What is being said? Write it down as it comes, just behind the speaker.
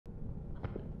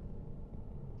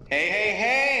Hey, hey,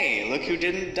 hey! Look who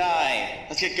didn't die.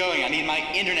 Let's get going. I need my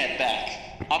internet back.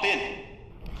 Hop in.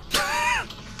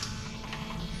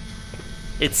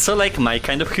 It's so like my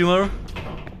kind of humor.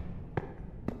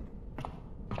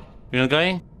 You're not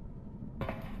going?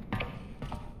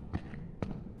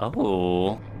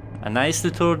 Oh, a nice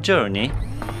little journey.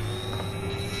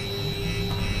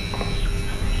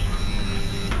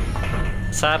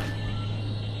 What's up?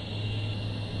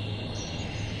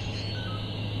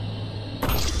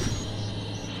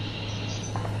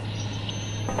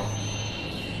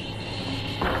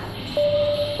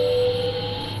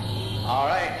 All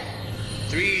right.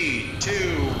 3, 2,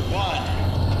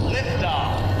 1. Lift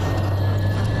off.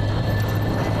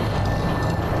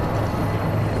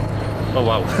 Oh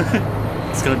wow,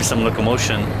 it's gonna be some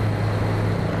locomotion.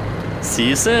 See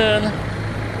you soon,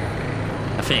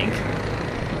 I think.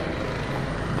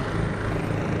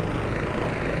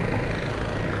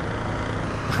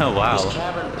 Oh wow. This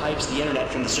cavern pipes the internet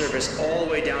from the surface all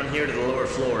the way down here to the lower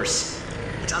floors.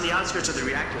 It's on the outskirts of the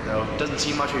reactor, though. Doesn't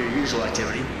see much of your usual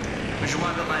activity. Which is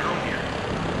why I built my home here.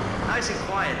 Nice and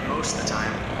quiet most of the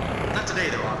time. Not today,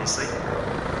 though, obviously.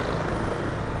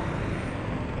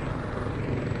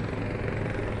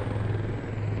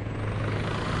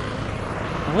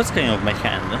 What's going on with my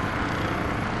hand?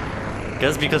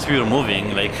 Guess because we were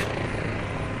moving, like...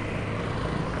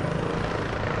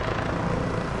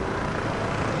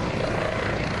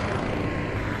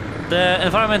 The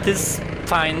environment is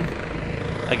fine,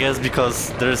 I guess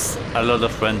because there's a lot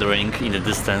of rendering in the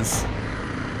distance.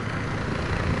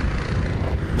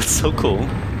 That's so cool.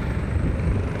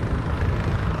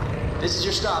 This is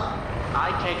your stop.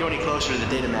 I can't go any closer to the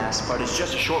DATAMAST, but it's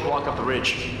just a short walk up the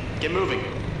ridge. Get moving.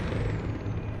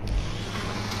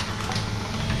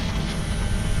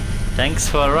 Thanks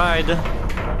for a ride.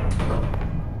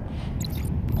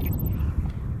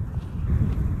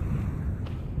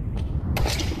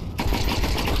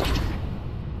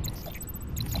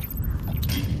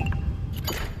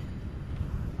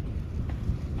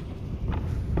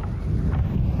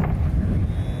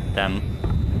 Damn.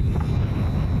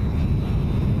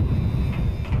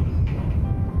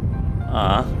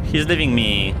 Ah, he's leaving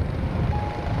me.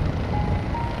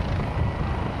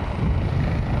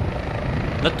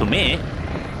 Not to me.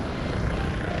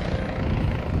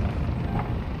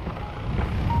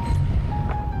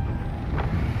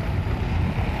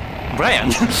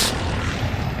 Brian!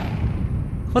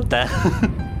 What the?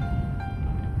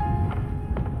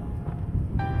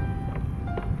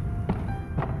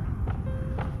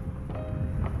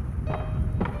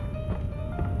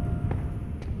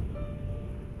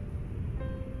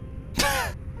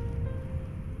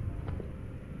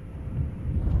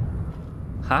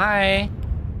 Hi!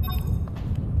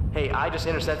 Hey, I just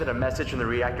intercepted a message from the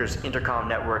reactor's intercom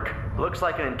network. Looks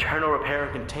like an internal repair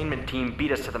and containment team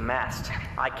beat us to the mast.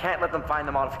 I can't let them find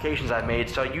the modifications I've made,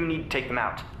 so you need to take them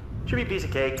out. Should be a piece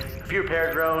of cake, a few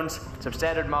repair drones, some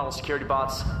standard model security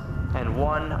bots, and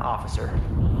one officer.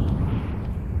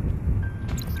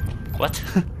 What?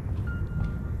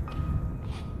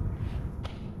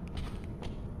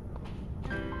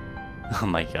 Oh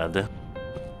my god.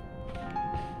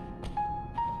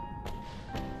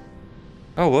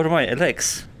 Oh, what are my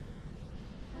legs?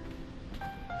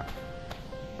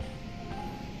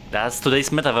 That's today's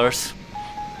metaverse.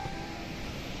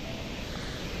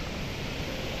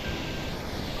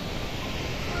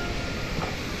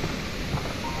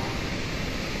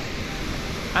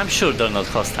 I'm sure they're not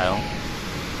hostile.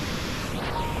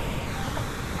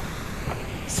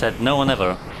 Said no one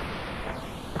ever.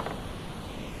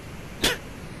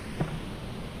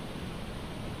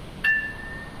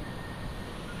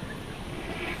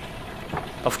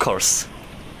 Of course.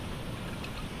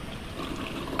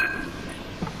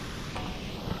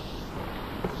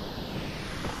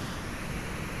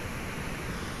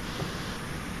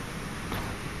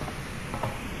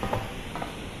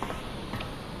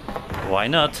 Why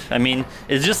not? I mean,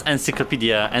 it's just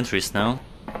encyclopedia entries now.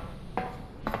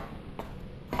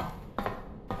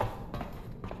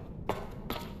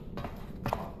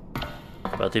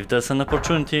 But if there's an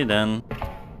opportunity, then...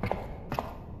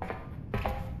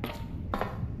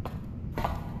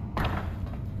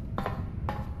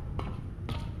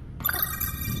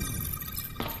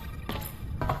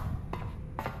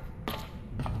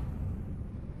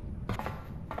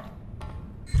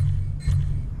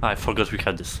 I forgot we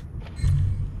had this.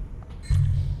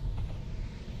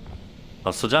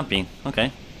 Also jumping,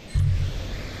 okay.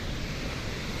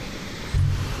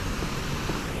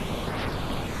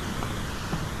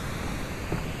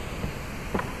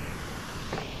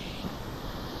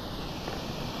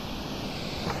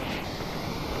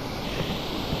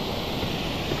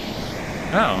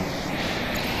 Oh.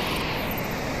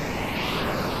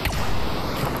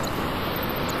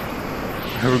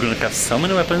 We're gonna have so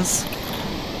many weapons.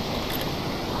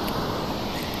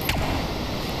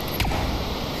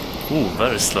 Ooh,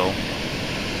 very slow.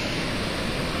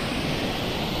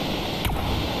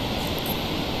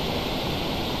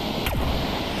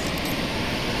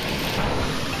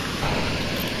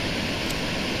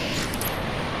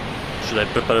 Should I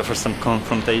prepare for some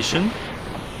confrontation?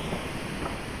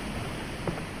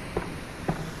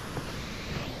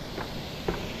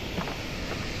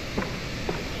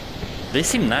 They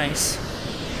seem nice.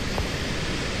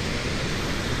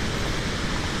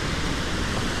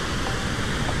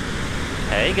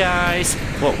 Hey guys!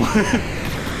 Whoa.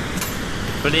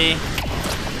 Ready?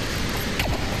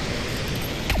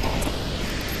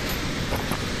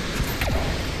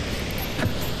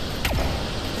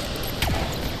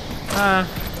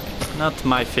 Not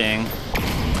my thing.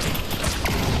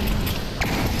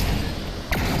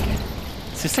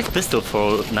 Seems like pistol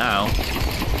for now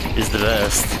is the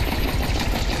best.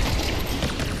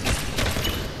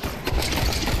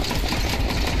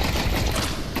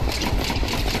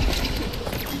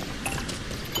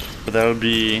 But I will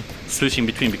be switching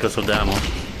between because of the ammo.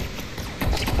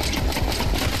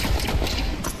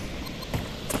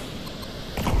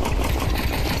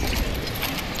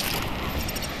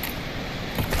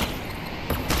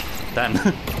 Damn.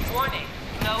 Warning,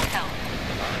 no help.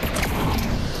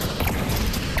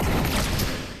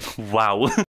 Wow.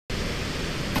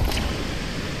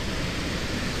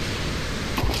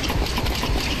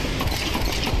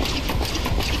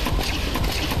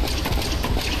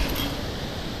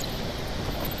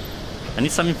 I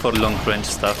need something for long range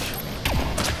stuff.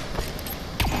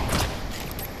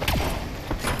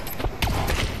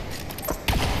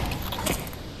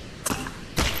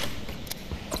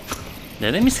 The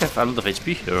enemies have a lot of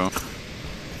HP here.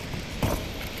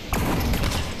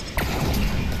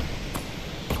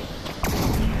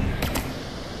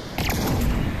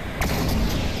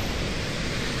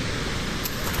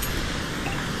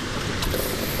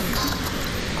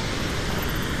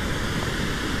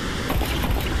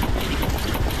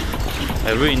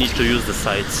 I really need to use the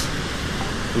sights,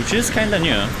 which is kinda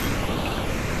new.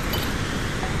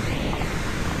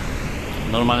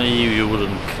 Normally you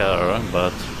wouldn't care,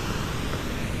 but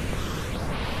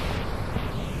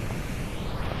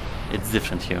it's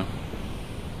different here.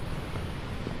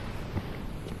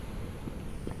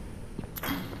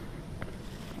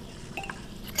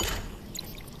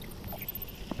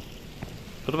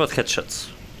 What about headshots?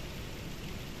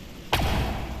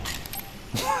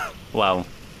 Wow.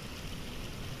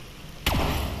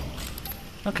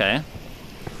 Okay.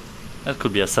 That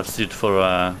could be a substitute for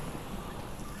a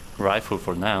rifle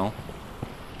for now.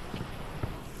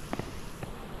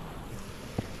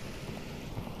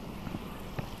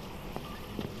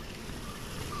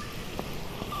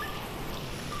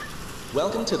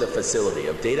 Welcome to the facility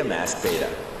of DATAMAST Beta.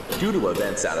 Due to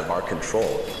events out of our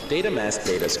control, DATAMAST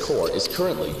Beta's core is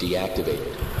currently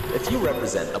deactivated. If you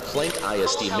represent a Planck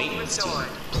ISD maintenance team,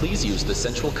 please use the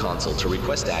central console to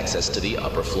request access to the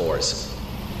upper floors.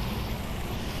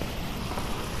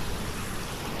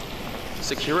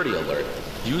 Security alert.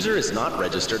 User is not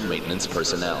registered maintenance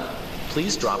personnel.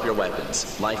 Please drop your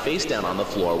weapons, lie face down on the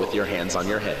floor with your hands on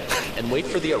your head, and wait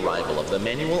for the arrival of the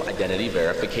manual identity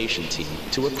verification team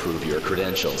to approve your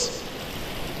credentials.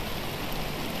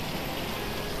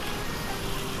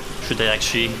 Should I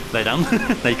actually lie down?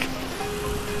 Like,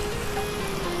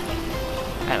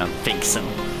 I don't think so.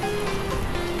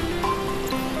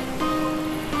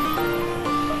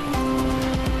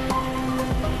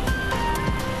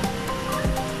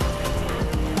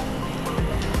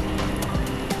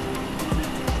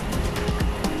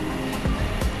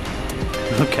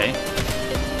 Okay.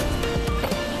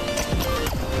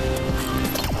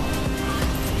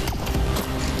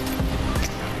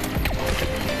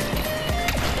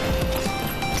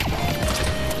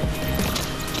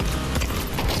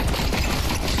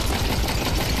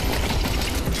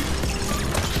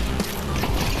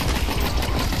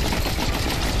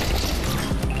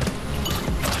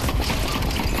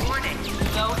 Warning,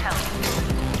 no help.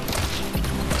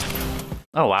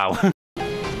 Oh wow.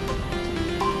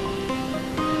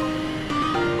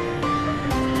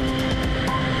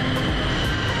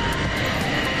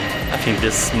 I think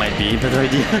this might be a better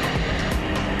idea.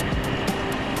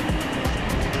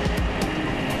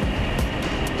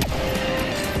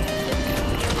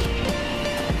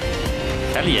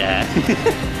 Hell yeah.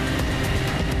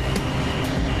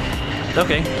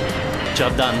 Okay,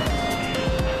 job done.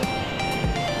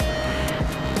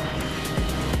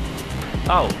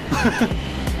 Oh.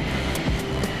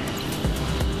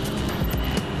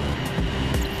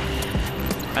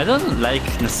 I don't like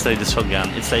necessarily the shotgun.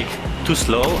 It's like too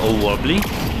slow or wobbly.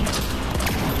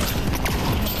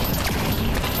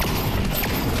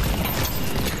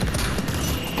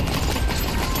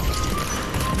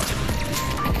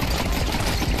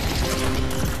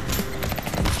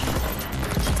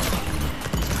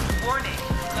 Warning,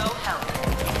 no health.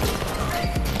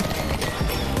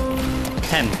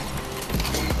 10.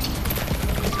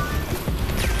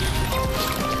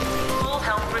 Full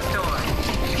health restored.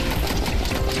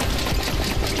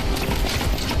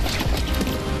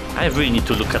 I really need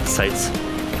to look at the sights.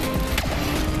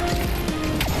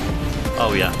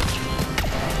 Oh yeah.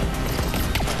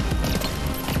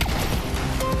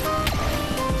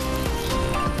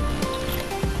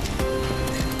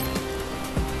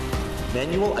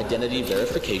 Manual identity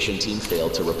verification team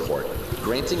failed to report,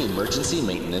 granting emergency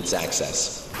maintenance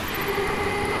access.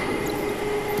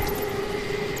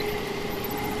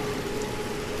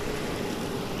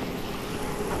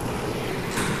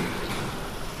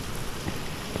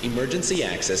 Emergency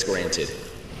access granted.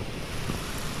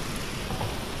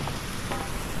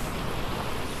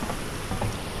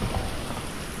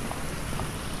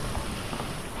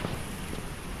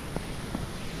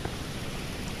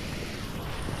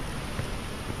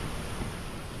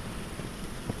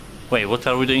 Wait, what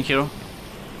are we doing here?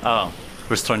 Oh,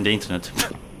 restoring the internet.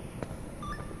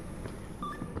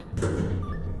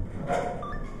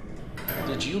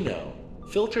 Did you know?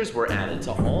 Filters were added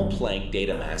to all Planck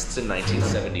data masts in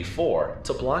 1974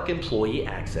 to block employee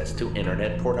access to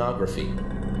internet pornography.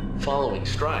 Following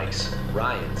strikes,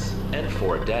 riots, and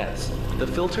 4 deaths, the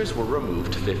filters were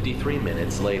removed 53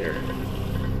 minutes later.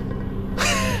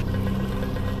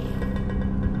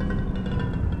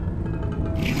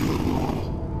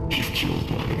 You've killed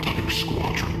my entire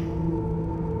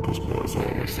squadron. Those boys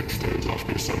are only 6 days off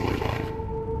the assembly line.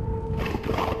 I hope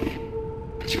you're happy,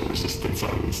 because your resistance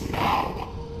ends now.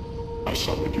 I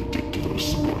saw what you did to those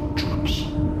support troops.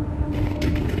 They're not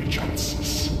taking any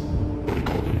chances. They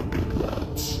call them the good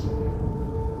lads.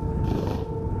 Yeah,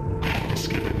 I had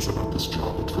misgivings about this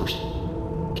job at first.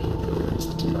 Killing aliens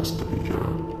that didn't ask to be here.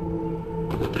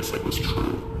 But what they said was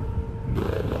true.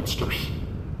 They're all monsters.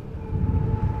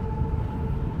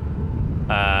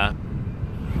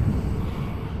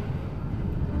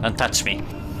 Don't touch me.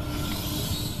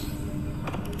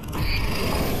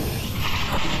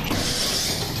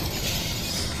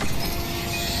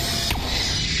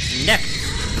 No!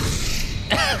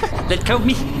 Let go of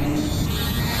me!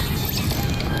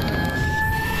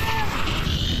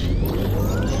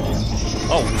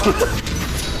 Oh!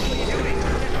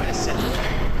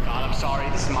 God, I'm sorry.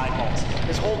 This is my fault.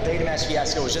 This whole DATAMAST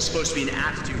fiasco was just supposed to be an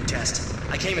aptitude test.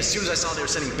 I came as soon as I saw they were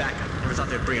sending backup. Never thought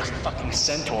they'd bring a fucking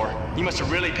Centaur. You must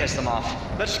have really pissed them off.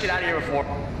 Let's just get out of here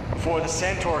before the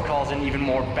Centaur calls in even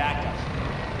more backup.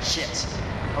 Shit.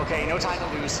 Okay, no time to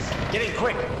lose. Get in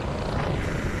quick.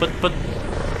 But...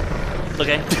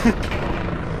 Okay.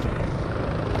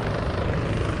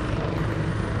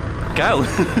 Go!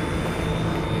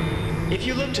 If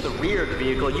you look to the rear of the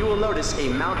vehicle, you will notice a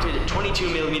mounted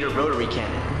 22mm rotary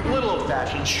cannon. A little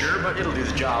old-fashioned, sure, but it'll do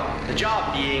the job. The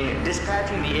job being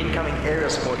dispatching the incoming aerial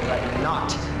support that I do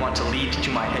not want to lead to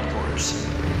my headquarters.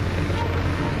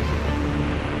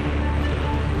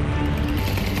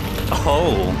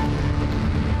 Oh,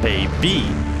 baby.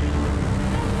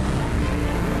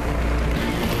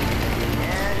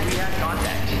 And we have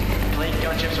contact. Plane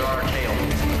gunships are our tail.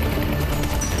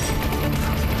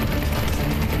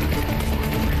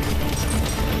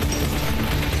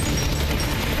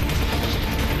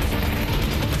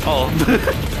 Oh.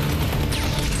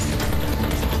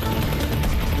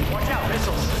 Watch out,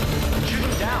 missiles. Shoot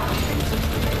them down.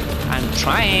 I'm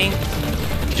trying.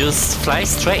 Just fly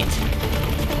straight.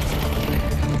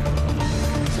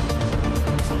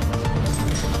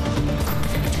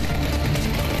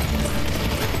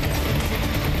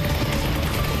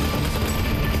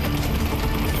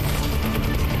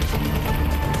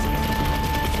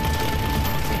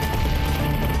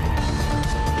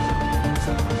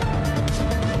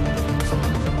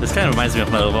 This kind of reminds me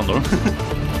of Medal of Honor.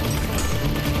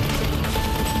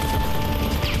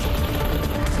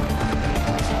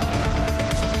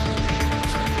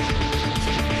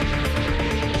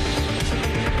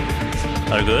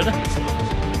 Are good?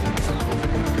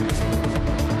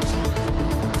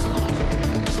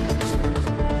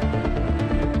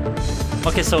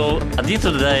 Okay, so at the end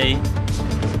of the day,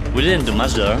 we didn't do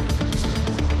much there.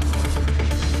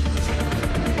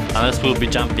 Unless we'll be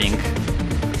jumping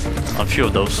on a few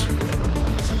of those.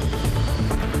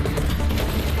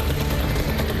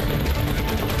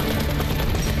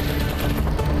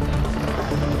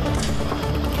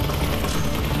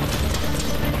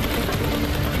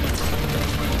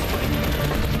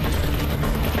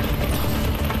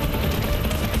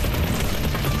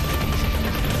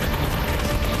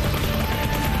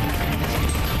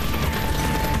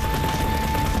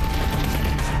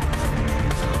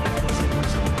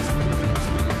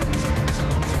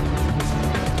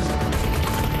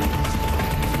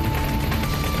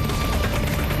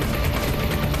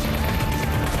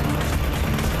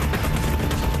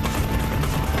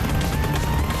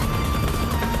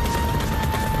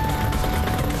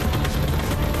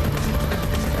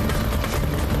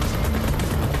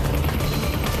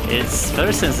 It's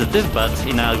very sensitive, but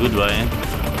in a good way.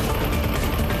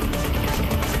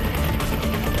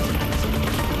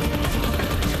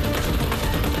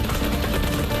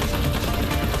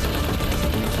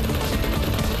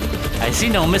 I see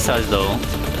no missiles though.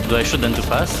 Do I shoot them too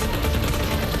fast?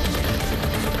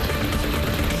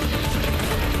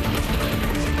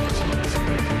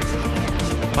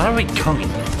 Where are we going?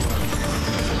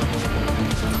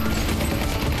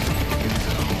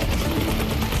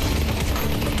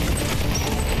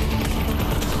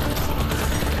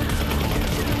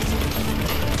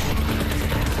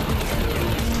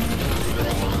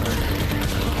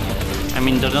 I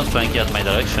mean, they're not flanking at my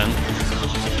direction.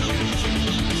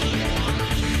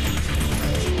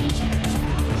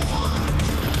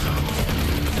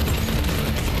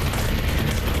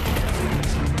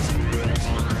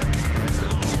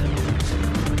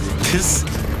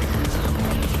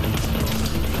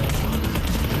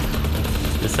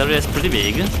 This area is pretty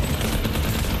big.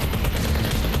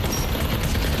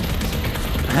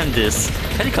 And this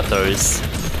helicopter is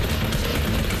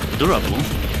durable.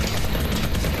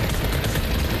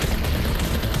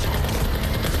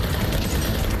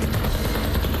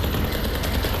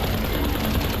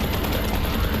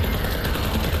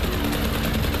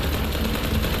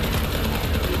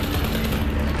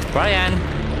 Brian!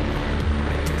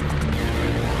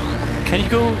 Can you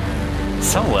go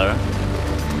somewhere?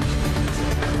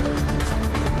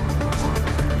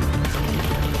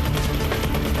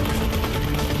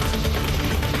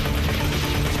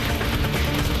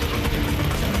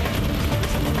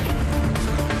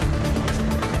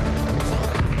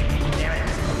 Damn it,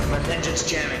 my engine's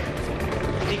jamming.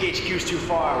 I think HQ's too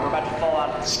far. We're about to fall out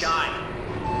of the sky.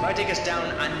 If I take us down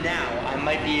now, I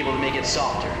might be able to make it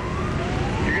softer.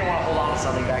 You're gonna want to hold on to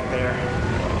something back there.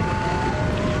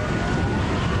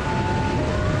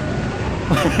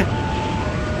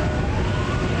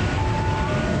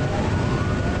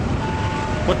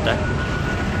 What the?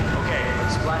 Okay,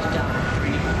 let's splash down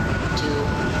in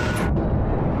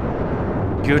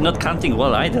 3, 2. You're not counting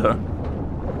well either.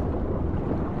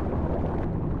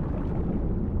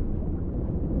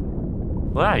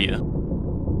 Where are you?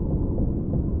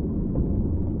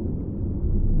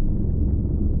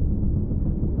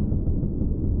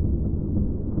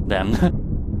 Damn.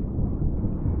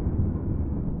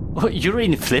 Oh, you're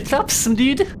in flip-flops,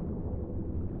 dude?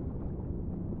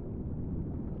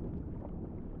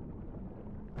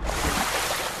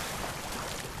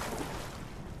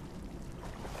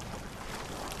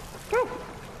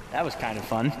 That was kind of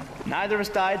fun. Neither of us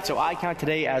died, so I count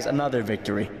today as another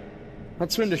victory.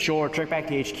 Let's swim to shore, trek back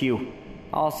to HQ.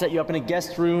 I'll set you up in a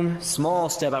guest room, small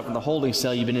step out from the holding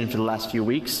cell you've been in for the last few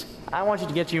weeks. I want you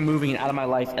to get you moving and out of my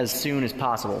life as soon as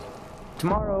possible.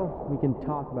 Tomorrow, we can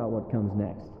talk about what comes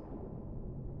next.